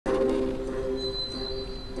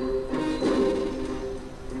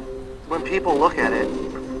when people look at it,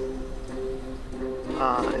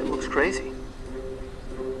 it looks crazy.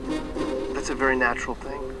 That's a very natural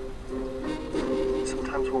thing.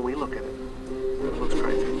 Sometimes when we look at it, it looks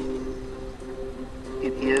crazy.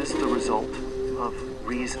 It is the result of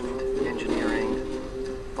reasoned engineering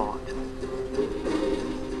thought,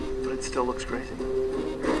 but it still looks crazy. From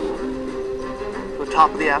the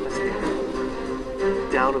top of the atmosphere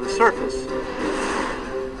down to the surface,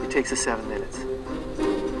 it takes us 7 minutes.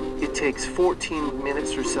 It takes 14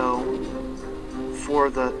 minutes or so for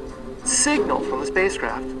the signal from the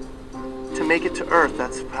spacecraft to make it to Earth.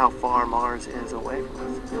 That's how far Mars is away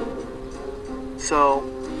from us. So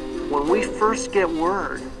when we first get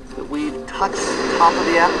word that we've touched the top of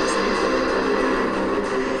the atmosphere,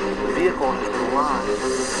 the vehicle has been lying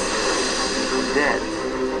dead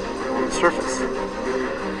on the surface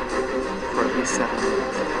for at least 7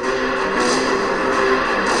 minutes.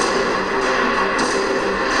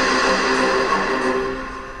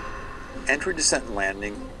 Entry, descent, and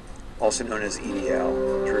landing, also known as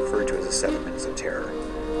EDL, is referred to as the 7 minutes of terror,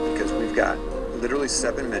 because we've got literally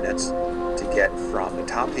 7 minutes to get from the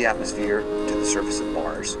top of the atmosphere to the surface of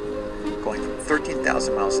Mars, going from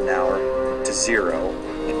 13,000 miles an hour to 0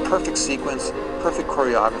 in perfect sequence, perfect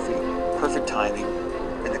choreography, perfect timing,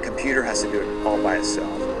 and the computer has to do it all by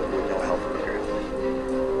itself with no help from the ground.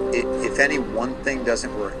 If any one thing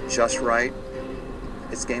doesn't work just right,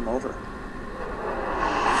 it's game over.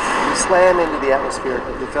 We slam into the atmosphere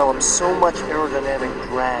and develop so much aerodynamic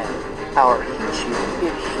drag. Our heat shield,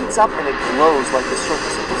 it heats up and it glows like the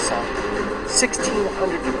surface of the sun.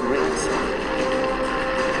 1,600 degrees.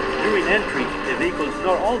 During entry, the vehicle is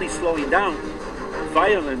not only slowing down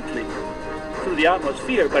violently through the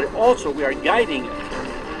atmosphere, but also we are guiding it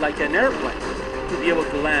like an airplane to be able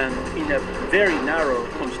to land in a very narrow,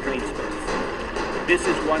 constrained space. This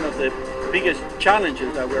is one of the biggest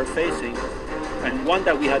challenges that we're facing, and one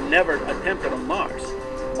that we had never attempted on Mars.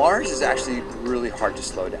 Mars is actually really hard to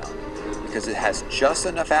slow down because it has just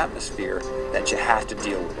enough atmosphere that you have to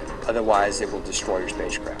deal with it. Otherwise, it will destroy your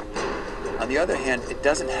spacecraft. On the other hand, it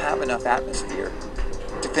doesn't have enough atmosphere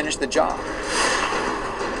to finish the job.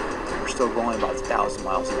 We're still going about 1,000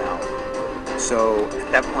 miles an hour. So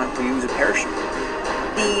at that point, we use a parachute.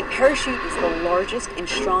 The parachute is the largest and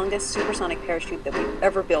strongest supersonic parachute that we've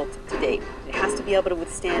ever built to date. It has to be able to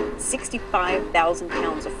withstand 65,000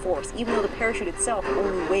 pounds of force, even though the parachute itself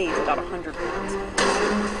only weighs about 100 pounds.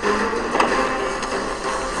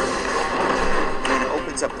 When it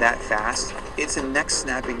opens up that fast, it's a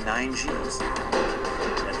neck-snapping 9 Gs.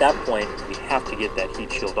 At that point, we have to get that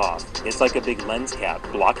heat shield off. It's like a big lens cap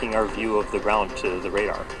blocking our view of the ground to the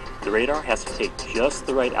radar. The radar has to take just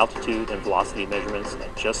the right altitude and velocity measurements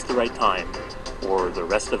at just the right time, or the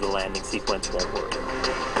rest of the landing sequence won't work.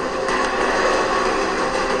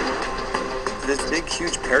 This big,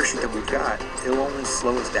 huge parachute that we've got, it will only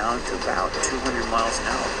slow us down to about 200 miles an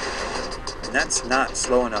hour. And that's not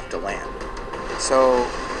slow enough to land. So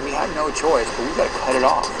we have no choice, but we've got to cut it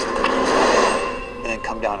off and then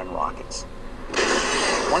come down in rockets.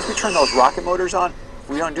 Once we turn those rocket motors on, if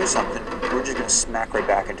we don't do something, we're just going to smack right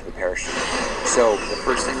back into the parachute. So the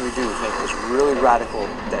first thing we do is make this really radical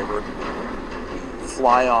divert. We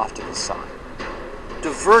fly off to the side.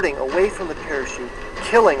 Diverting away from the parachute,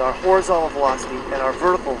 killing our horizontal velocity and our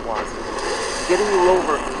vertical velocity, getting the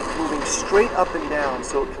rover moving straight up and down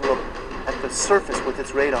so it can look at the surface with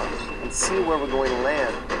its radar and see where we're going to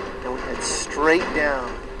land. And we head straight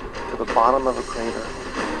down to the bottom of a crater,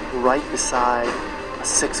 right beside a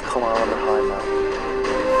 6-kilometer high mountain.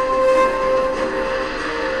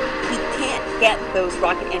 We can't get those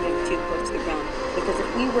rocket engines too close to the ground, because if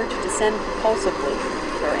we were to descend propulsively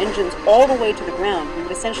with our engines all the way to the ground, we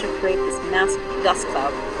would essentially create this massive dust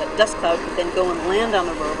cloud. That dust cloud could then go and land on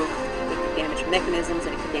the rover. It could damage mechanisms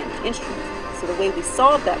and it could damage instruments. So the way we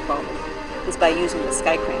solved that problem is by using the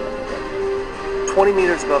sky crane that we built. 20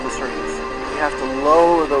 meters above the surface, we have to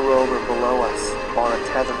lower the rover below us on a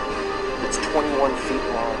tether that's 21 feet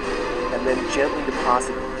long, and then gently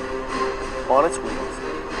deposit it on its wheels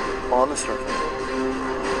on the surface.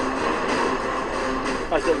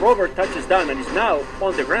 As the rover touches down and is now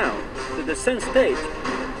on the ground, the descent stage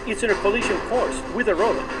is in a collision course with the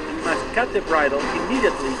rover. You must cut the bridle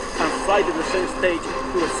immediately and fly the descent stage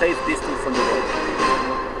to a safe distance from the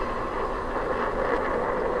rover.